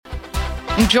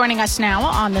Joining us now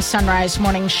on the Sunrise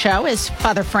Morning Show is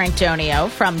Father Frank Donio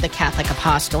from the Catholic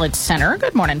Apostolate Center.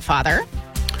 Good morning, Father.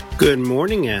 Good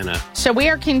morning, Anna. So we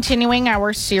are continuing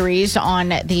our series on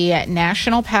the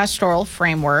National Pastoral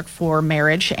Framework for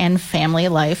Marriage and Family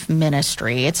Life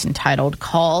Ministry. It's entitled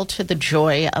Call to the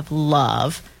Joy of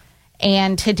Love.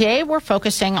 And today we're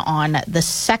focusing on the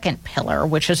second pillar,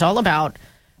 which is all about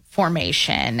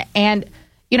formation. And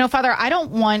you know, Father, I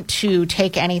don't want to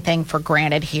take anything for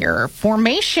granted here.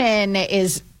 Formation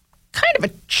is kind of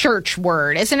a church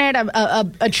word, isn't it?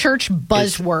 A church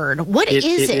buzzword. What is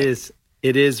it?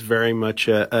 It is very much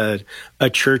a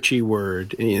churchy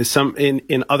word.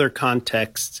 In other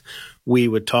contexts, we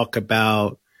would talk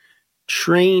about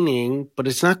training, but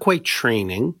it's not quite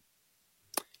training.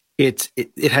 It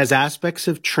has aspects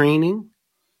of training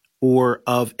or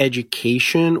of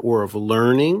education or of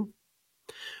learning,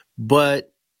 but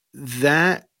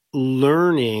that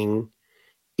learning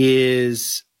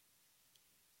is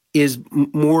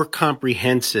more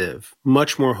comprehensive,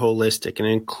 much more holistic, and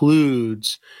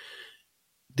includes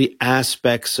the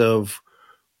aspects of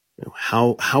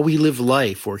how we live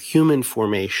life, or human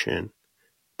formation,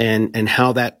 and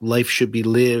how that life should be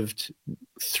lived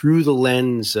through the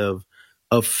lens of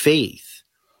faith,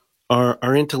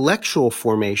 our intellectual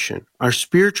formation, our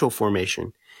spiritual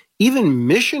formation, even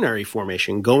missionary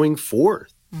formation going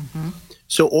forth. Mm-hmm.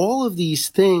 So all of these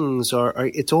things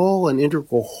it's all an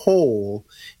integral whole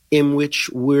in which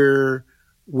we're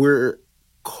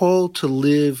called to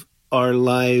live our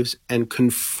lives and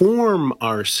conform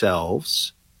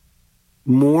ourselves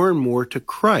more and more to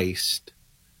Christ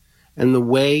and the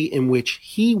way in which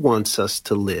he wants us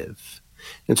to live.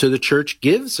 And so the church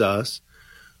gives us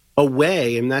a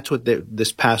way, and that's what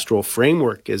this pastoral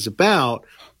framework is about,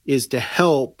 is to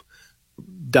help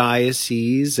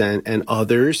dioceses and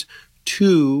others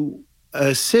to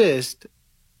assist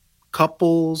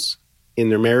couples in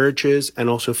their marriages and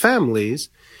also families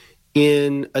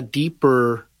in a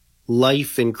deeper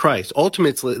life in Christ.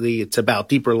 Ultimately, it's about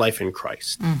deeper life in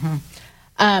Christ.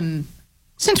 Mm-hmm.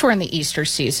 Since we're in the Easter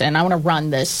season, I want to run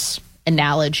this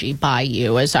analogy by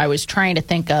you as I was trying to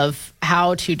think of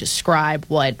how to describe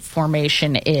what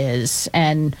formation is.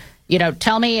 And you know,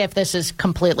 tell me if this is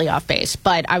completely off base,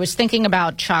 but I was thinking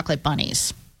about chocolate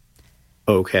bunnies.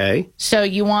 Okay. So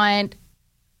you want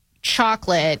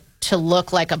chocolate to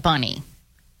look like a bunny.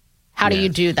 How do you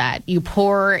do that? You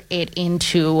pour it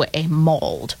into a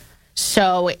mold.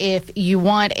 So if you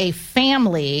want a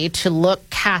family to look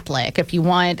Catholic, if you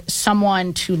want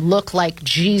someone to look like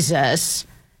Jesus,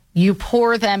 you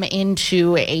pour them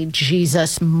into a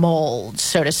Jesus mold,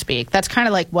 so to speak. That's kind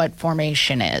of like what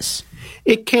formation is.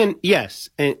 It can, yes,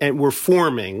 and we're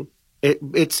forming.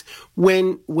 It's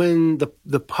when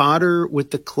the potter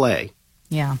with the clay.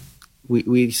 Yeah.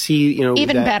 We see, you know,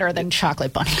 even better than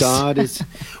chocolate bunnies. God is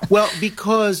well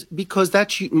because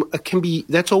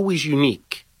that's always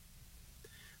unique.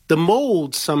 The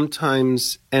mold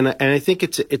sometimes, and I think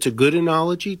it's a good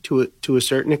analogy to a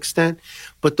certain extent,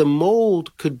 but the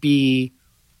mold could be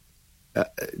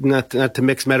not to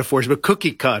mix metaphors, but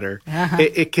cookie cutter. Uh-huh.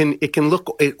 It can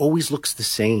look. It always looks the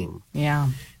same. Yeah.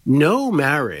 No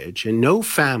marriage and no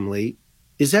family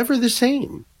is ever the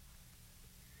same.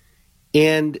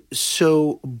 And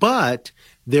so, but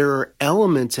there are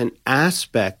elements and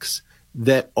aspects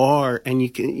that are, and you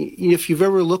can, if you've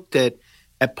ever looked at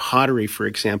pottery, for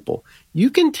example, you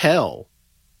can tell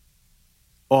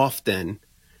often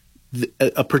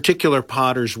a particular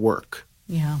potter's work.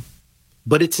 Yeah.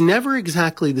 But it's never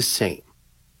exactly the same.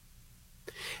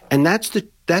 And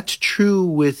that's true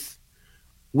with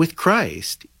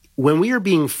Christ. When we are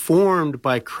being formed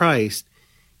by Christ,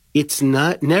 it's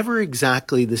never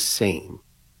exactly the same.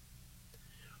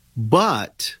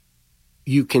 But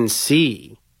you can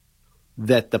see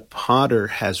that the potter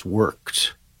has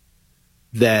worked,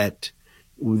 that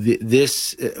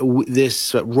this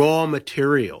raw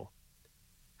material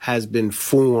has been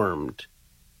formed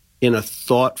in a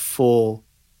thoughtful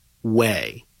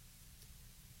way,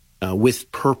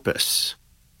 with purpose.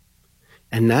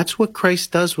 And that's what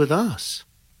Christ does with us.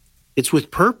 It's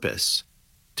with purpose,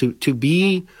 to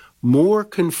be more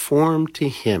conformed to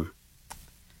him.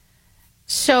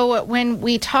 So when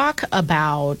we talk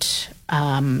about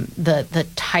the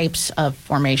types of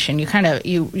formation,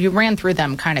 you ran through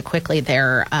them kind of quickly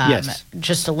there yes.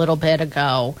 just a little bit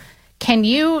ago. Can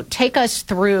you take us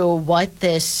through what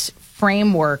this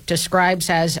framework describes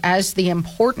as the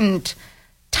important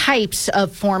types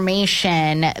of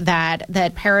formation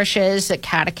that parishes, that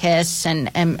catechists,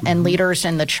 and leaders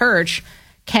in the church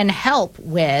can help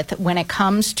with when it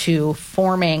comes to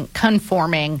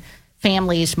conforming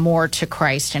families more to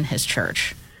Christ and his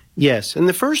church? Yes, and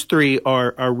the first three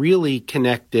are really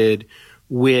connected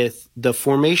with the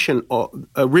formation,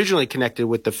 originally connected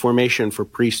with the formation for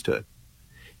priesthood.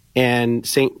 And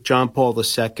St. John Paul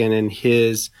II and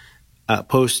his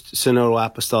post-synodal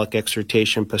apostolic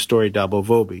exhortation, Pastori Dabo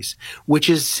Vobis, which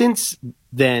has since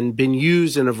then been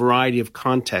used in a variety of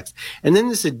contexts. And then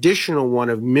this additional one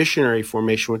of missionary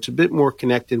formation, which is a bit more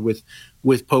connected with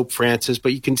Pope Francis,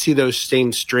 but you can see those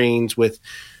same strains with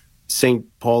St.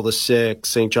 Paul VI,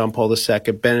 St. John Paul II,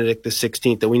 Benedict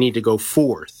XVI, that we need to go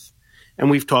forth. And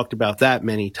we've talked about that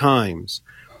many times.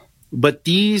 But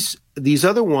these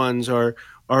other ones are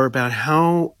about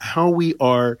how we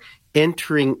are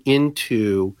entering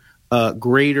into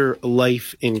greater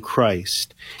life in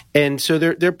Christ. And so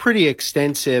they're pretty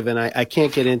extensive, and I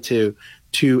can't get into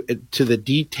the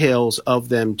details of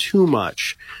them too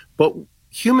much. But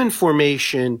human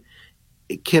formation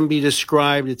can be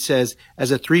described, it says,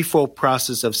 as a threefold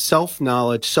process of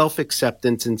self-knowledge,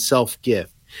 self-acceptance, and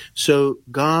self-gift. So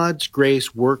God's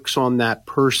grace works on that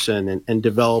person and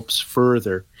develops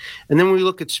further. And then when we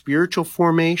look at spiritual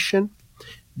formation,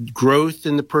 growth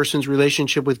in the person's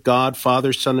relationship with God,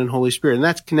 Father, Son, and Holy Spirit. And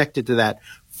that's connected to that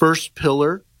first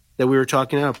pillar that we were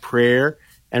talking about, prayer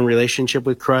and relationship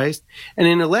with Christ. And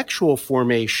intellectual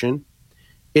formation,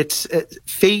 it's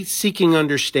faith seeking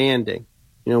understanding.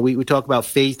 You know, we talk about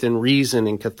faith and reason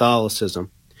in Catholicism.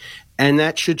 And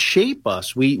that should shape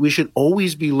us. We should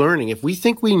always be learning. If we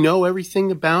think we know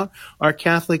everything about our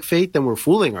Catholic faith, then we're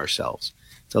fooling ourselves.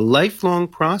 It's a lifelong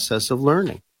process of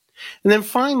learning. And then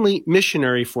finally,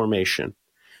 missionary formation,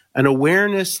 an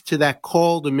awareness to that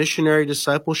call to missionary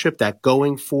discipleship, that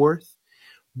going forth.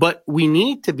 But we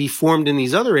need to be formed in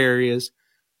these other areas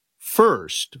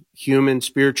first, human,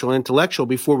 spiritual, intellectual,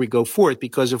 before we go forth.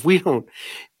 Because if we don't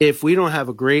have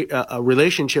a great a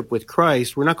relationship with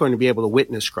Christ, we're not going to be able to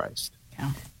witness Christ.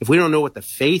 Yeah. If we don't know what the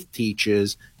faith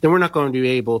teaches, then we're not going to be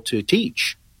able to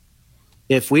teach.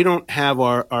 If we don't have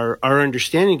our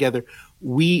understanding together,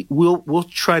 we'll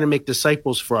try to make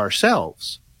disciples for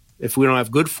ourselves if we don't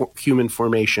have good human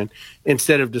formation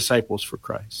instead of disciples for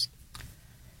Christ.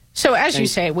 So as you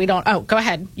say, we don't. Oh, go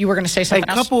ahead. You were going to say something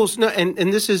else. Couples, no,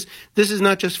 and this is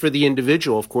not just for the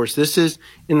individual, of course. This is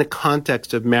in the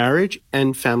context of marriage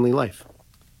and family life.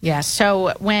 Yeah.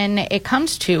 So when it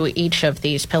comes to each of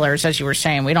these pillars, as you were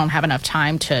saying, we don't have enough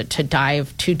time to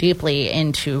dive too deeply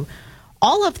into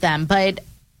all of them. But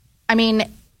I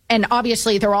mean, and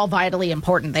obviously they're all vitally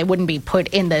important. They wouldn't be put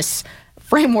in this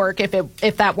framework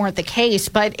if that weren't the case.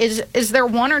 But is there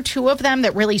one or two of them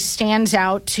that really stands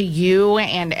out to you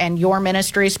and your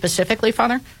ministry specifically,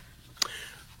 Father?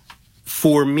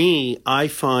 For me, I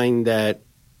find that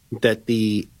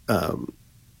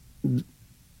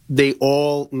they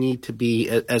all need to be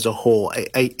as a whole.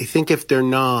 I think if they're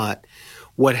not,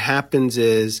 what happens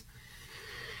is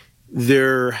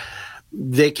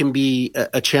they can be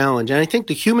a challenge. And I think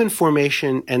the human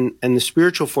formation and the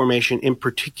spiritual formation in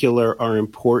particular are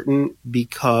important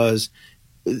because,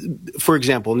 for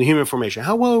example, in the human formation,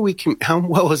 how well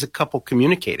is a couple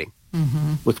communicating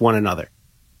with one another?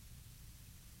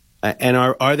 And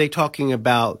are they talking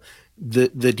about the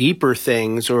deeper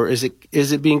things, or is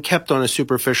it being kept on a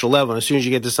superficial level? And as soon as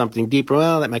you get to something deeper,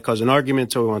 well, that might cause an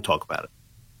argument, so we want to talk about it.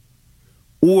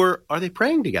 Or are they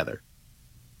praying together?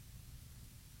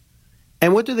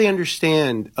 And what do they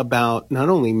understand about not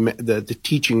only the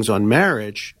teachings on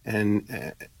marriage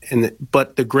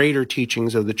but the greater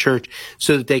teachings of the church,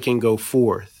 so that they can go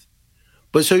forth?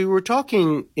 But so you were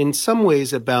talking in some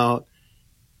ways about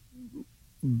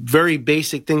very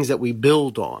basic things that we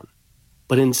build on.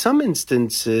 But in some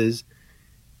instances,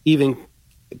 even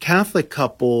Catholic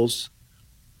couples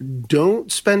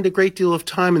don't spend a great deal of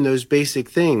time in those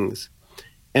basic things.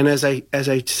 And as I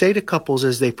say to couples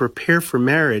as they prepare for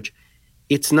marriage,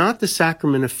 it's not the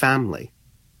sacrament of family.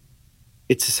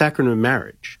 It's the sacrament of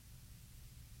marriage.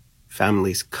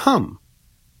 Families come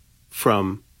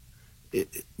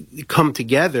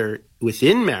together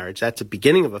within marriage. That's the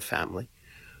beginning of a family.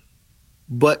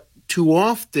 But too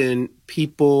often,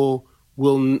 people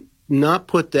will not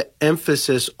put the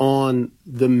emphasis on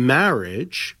the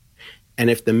marriage. And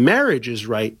if the marriage is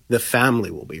right, the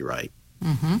family will be right.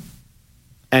 Mm-hmm.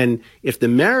 And if the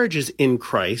marriage is in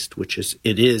Christ, which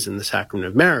it is in the sacrament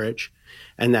of marriage,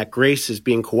 and that grace is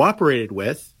being cooperated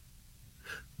with,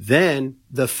 then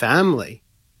the family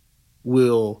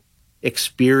will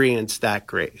experience that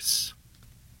grace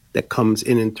that comes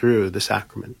in and through the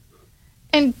sacrament.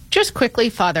 And just quickly,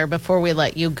 Father, before we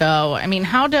let you go, I mean,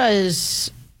 how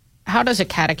does a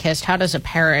catechist, how does a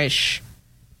parish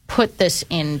put this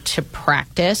into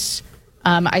practice?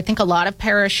 I think a lot of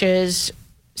parishes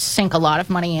sink a lot of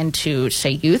money into,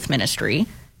 say, youth ministry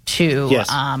to Yes.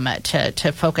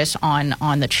 to focus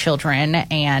on the children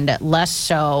and less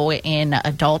so in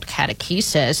adult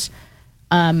catechesis.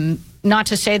 Not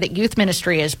to say that youth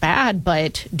ministry is bad,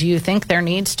 but do you think there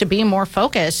needs to be more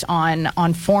focus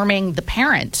on forming the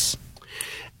parents?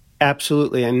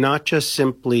 Absolutely, and not just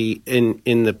simply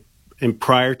in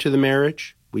prior to the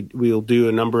marriage. We'll do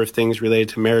a number of things related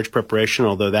to marriage preparation,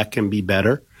 although that can be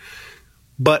better.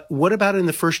 But what about in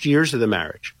the first years of the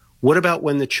marriage? What about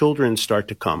when the children start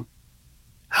to come?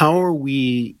 How are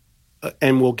we,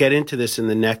 and we'll get into this in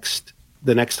the next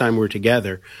time we're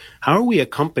together, how are we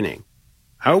accompanying?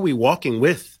 How are we walking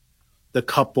with the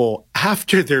couple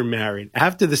after they're married,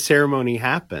 after the ceremony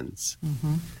happens?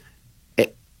 Mm-hmm.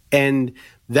 And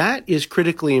that is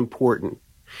critically important.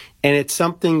 And it's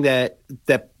something that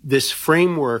this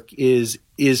framework is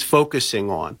focusing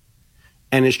on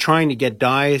and is trying to get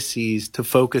dioceses to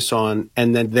focus on,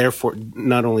 and then therefore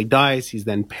not only dioceses,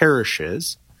 then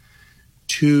parishes,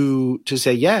 to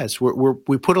say, yes,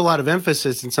 we put a lot of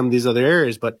emphasis in some of these other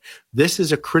areas, but this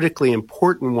is a critically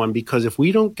important one, because if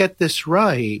we don't get this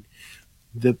right,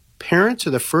 the parents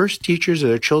are the first teachers of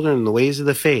their children in the ways of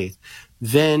the faith,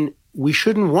 then we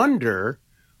shouldn't wonder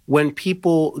when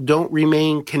people don't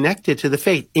remain connected to the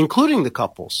faith, including the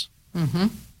couples. Mm-hmm.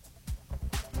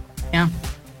 Yeah.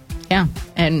 Yeah.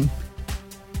 And,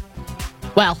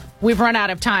 well, we've run out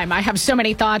of time. I have so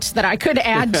many thoughts that I could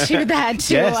add to that.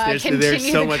 Yes, there's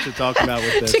so much to talk about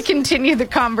with this. To continue the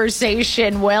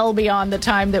conversation well beyond the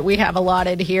time that we have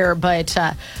allotted here. But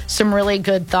some really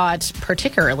good thoughts,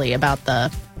 particularly about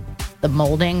the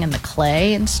molding and the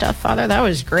clay and stuff, Father. That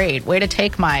was great. Way to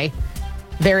take my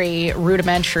very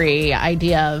rudimentary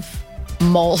idea of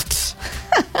molds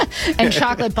and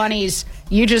chocolate bunnies.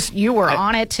 You were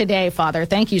on it today, Father.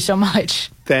 Thank you so much.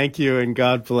 Thank you, and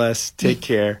God bless. Take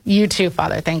care. You too,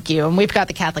 Father. Thank you. And we've got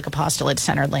the Catholic Apostolate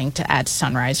Center linked at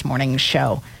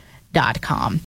sunrisemorningshow.com.